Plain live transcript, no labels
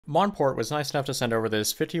Monport was nice enough to send over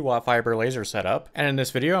this 50-watt fiber laser setup, and in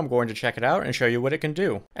this video I'm going to check it out and show you what it can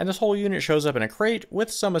do. And this whole unit shows up in a crate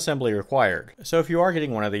with some assembly required, so if you are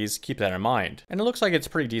getting one of these, keep that in mind. And it looks like it's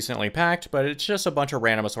pretty decently packed, but it's just a bunch of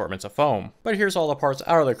random assortments of foam. But here's all the parts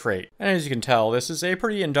out of the crate, and as you can tell, this is a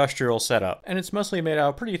pretty industrial setup, and it's mostly made out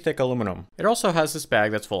of pretty thick aluminum. It also has this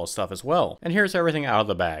bag that's full of stuff as well, and here's everything out of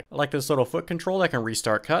the bag. Like this little foot control that can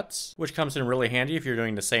restart cuts, which comes in really handy if you're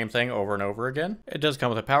doing the same thing over and over again. It does come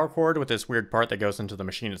with a power cord with this weird part that goes into the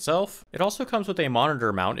machine itself. It also comes with a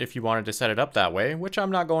monitor mount if you wanted to set it up that way, which I'm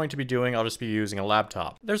not going to be doing, I'll just be using a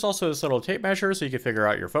laptop. There's also this little tape measure so you can figure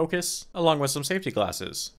out your focus, along with some safety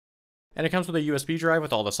glasses. And it comes with a USB drive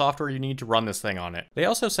with all the software you need to run this thing on it. They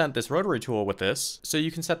also sent this rotary tool with this, so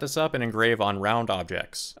you can set this up and engrave on round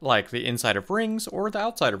objects, like the inside of rings or the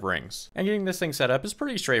outside of rings. And getting this thing set up is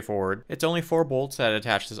pretty straightforward. It's only 4 bolts that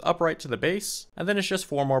attach this upright to the base, and then it's just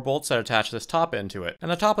 4 more bolts that attach this top end to it.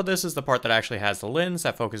 And the top of this is the part that actually has the lens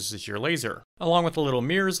that focuses your laser, along with the little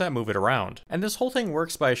mirrors that move it around. And this whole thing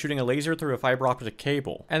works by shooting a laser through a fiber optic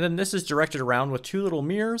cable, and then this is directed around with 2 little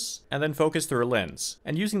mirrors, and then focused through a lens.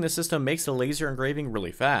 And using this system makes the laser engraving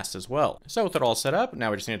really fast as well. So with it all set up, now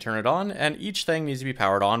we just need to turn it on, and each thing needs to be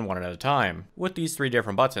powered on one at a time, with these 3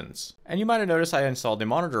 different buttons. And you might have noticed I installed the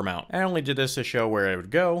monitor mount. I only did this to show where it would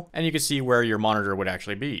go, and you can see where your monitor would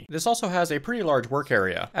actually be. This also has a pretty large work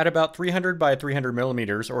area, at about 300 by 300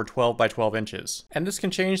 millimeters or 12 by 12 inches. And this can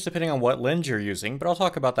change depending on what lens you're using, but I'll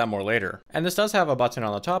talk about that more later. And this does have a button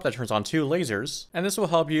on the top that turns on 2 lasers, and this will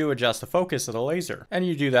help you adjust the focus of the laser. And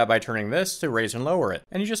you do that by turning this to raise and lower it.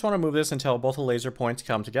 And you just want to move this until both the laser points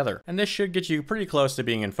come together. And this should get you pretty close to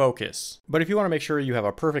being in focus. But if you want to make sure you have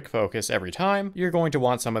a perfect focus every time, you're going to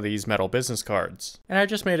want some of these metal business cards. And I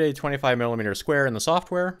just made a 25mm square in the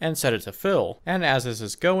software and set it to fill. And as this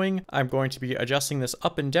is going, I'm going to be adjusting this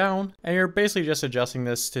up and down, and you're basically just adjusting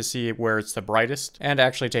this to see where it's the brightest and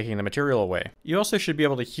actually taking the material away. You also should be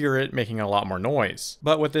able to hear it making a lot more noise,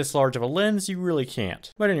 but with this large of a lens, you really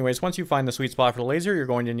can't. But anyways, once you find the sweet spot for the laser, you're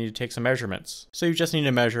going to need to take some measurements. So you just need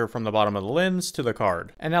to measure from the bottom of the lens to the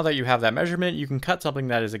card. And now that you have that measurement, you can cut something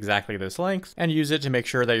that is exactly this length and use it to make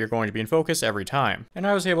sure that you're going to be in focus every time. And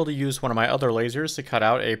I was able to use one of my other lasers to cut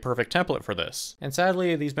out a perfect template for this. And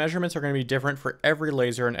sadly, these measurements are going to be different for every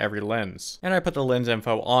laser and every lens. And I put the lens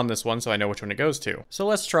info on this one so I know which one it goes to. So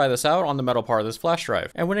let's try this out on the metal part of this flash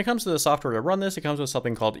drive. And when it comes to the software to run this, it comes with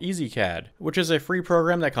something called EasyCAD, which is a free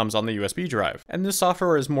program that comes on the USB drive. And this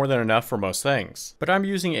software is more than enough for most things. But I'm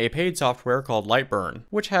using a paid software called Lightburn,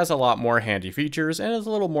 which has a lot more handy features and is a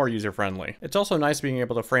little more user-friendly. It's also nice being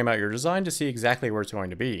able to frame out your design to see exactly where it's going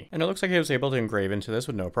to be. And it looks like I was able to engrave into this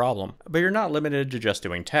with no problem. But you're not limited to just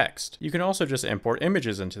doing text. You can also just import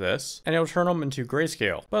images into this, and it'll turn them into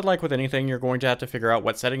grayscale. But like with anything, you're going to have to figure out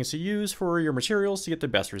what settings to use for your materials to get the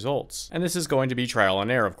best results. And this is going to be trial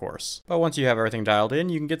and error, of course. But once you have everything dialed in,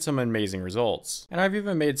 you can get some amazing results. And I've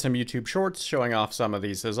even made some YouTube shorts showing off some of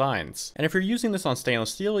these designs. And if you're using this on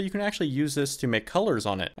stainless steel, you can actually use this to make colors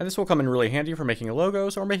on it. And this will come in really handy for making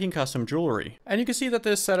logos or making custom jewelry. And you can see that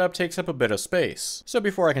this setup takes up a bit of space. So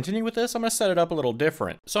before I continue with this, I'm going to set it up a little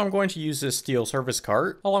different. So I'm going to use this steel service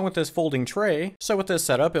cart along with this folding tray. So with this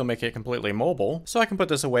setup, it'll make it completely mobile. So I can put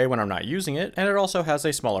this away when I'm not using it. And it also has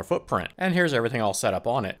a smaller footprint. And here's everything all set up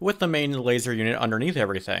on it, with the main laser unit underneath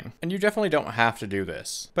everything. And you definitely don't have to do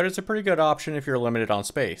this, but it's a pretty good option if you're limited on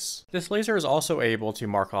space. This laser is also able to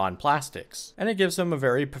mark on plastics, and it gives them a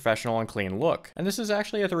very professional and clean look. And this is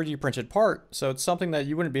actually a 3D printed part, so it's something that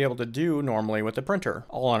you wouldn't be able to do normally with the printer,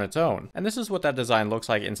 all on its own. And this is what that design looks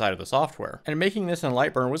like inside of the software. And making this in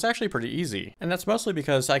Lightburn was actually pretty easy, and that's mostly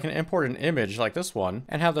because I can import an image like this one,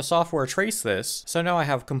 and have the software trace this, so now I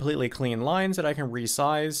have completely clean lines that I can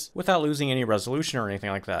resize without losing any resolution or anything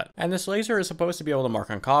like that. And this laser is supposed to be able to mark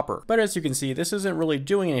on copper, but as you can see, this isn't really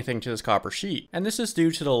doing anything to this copper sheet, and this is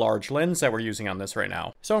due to the large lens that we're using on this right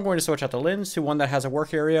now. So I'm going to switch out the lens to one that has a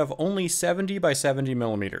work area of only 70 by 70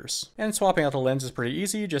 millimeters. And swapping out the lens is pretty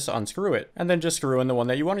easy, just unscrew it, and then just screw in the one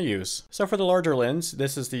that you want to use. So for the larger lens,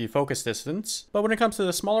 this is the focus distance, but when it comes to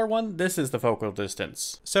the smaller one, this is the focal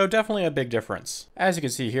distance. So definitely a big difference. As you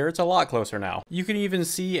can see here, it's a lot closer now. You can even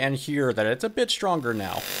see and hear that it's a bit stronger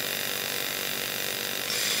now.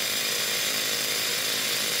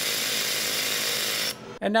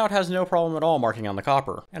 and now it has no problem at all marking on the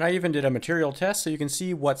copper. And I even did a material test so you can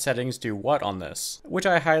see what settings do what on this, which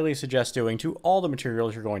I highly suggest doing to all the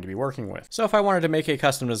materials you're going to be working with. So if I wanted to make a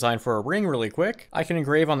custom design for a ring really quick, I can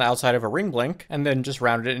engrave on the outside of a ring blink and then just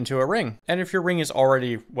round it into a ring. And if your ring is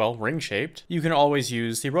already, well, ring shaped, you can always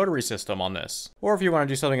use the rotary system on this. Or if you want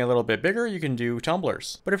to do something a little bit bigger, you can do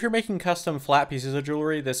tumblers. But if you're making custom flat pieces of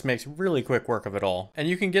jewelry, this makes really quick work of it all. And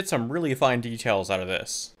you can get some really fine details out of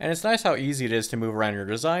this. And it's nice how easy it is to move around your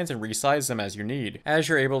designs and resize them as you need, as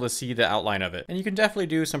you're able to see the outline of it. And you can definitely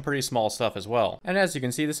do some pretty small stuff as well. And as you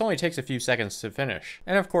can see, this only takes a few seconds to finish.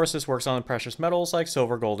 And of course, this works on the precious metals like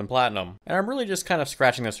silver, gold, and platinum. And I'm really just kind of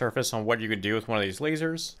scratching the surface on what you could do with one of these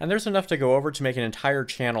lasers. And there's enough to go over to make an entire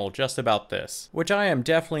channel just about this, which I am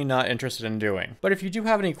definitely not interested in doing. But if you do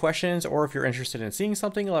have any questions, or if you're interested in seeing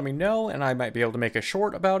something, let me know, and I might be able to make a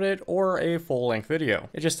short about it or a full-length video.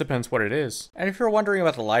 It just depends what it is. And if you're wondering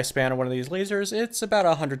about the lifespan of one of these lasers, it's about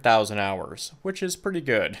 100,000 hours, which is pretty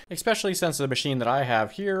good, especially since the machine that I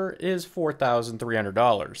have here is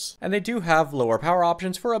 $4,300. And they do have lower power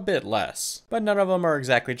options for a bit less, but none of them are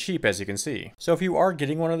exactly cheap, as you can see. So if you are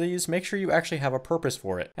getting one of these, make sure you actually have a purpose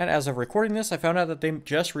for it. And as of recording this, I found out that they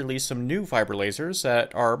just released some new fiber lasers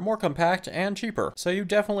that are more compact and cheaper. So you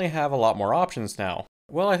definitely have a lot more options now.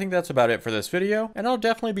 Well, I think that's about it for this video, and I'll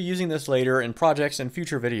definitely be using this later in projects and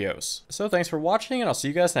future videos. So thanks for watching, and I'll see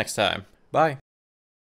you guys next time. Bye.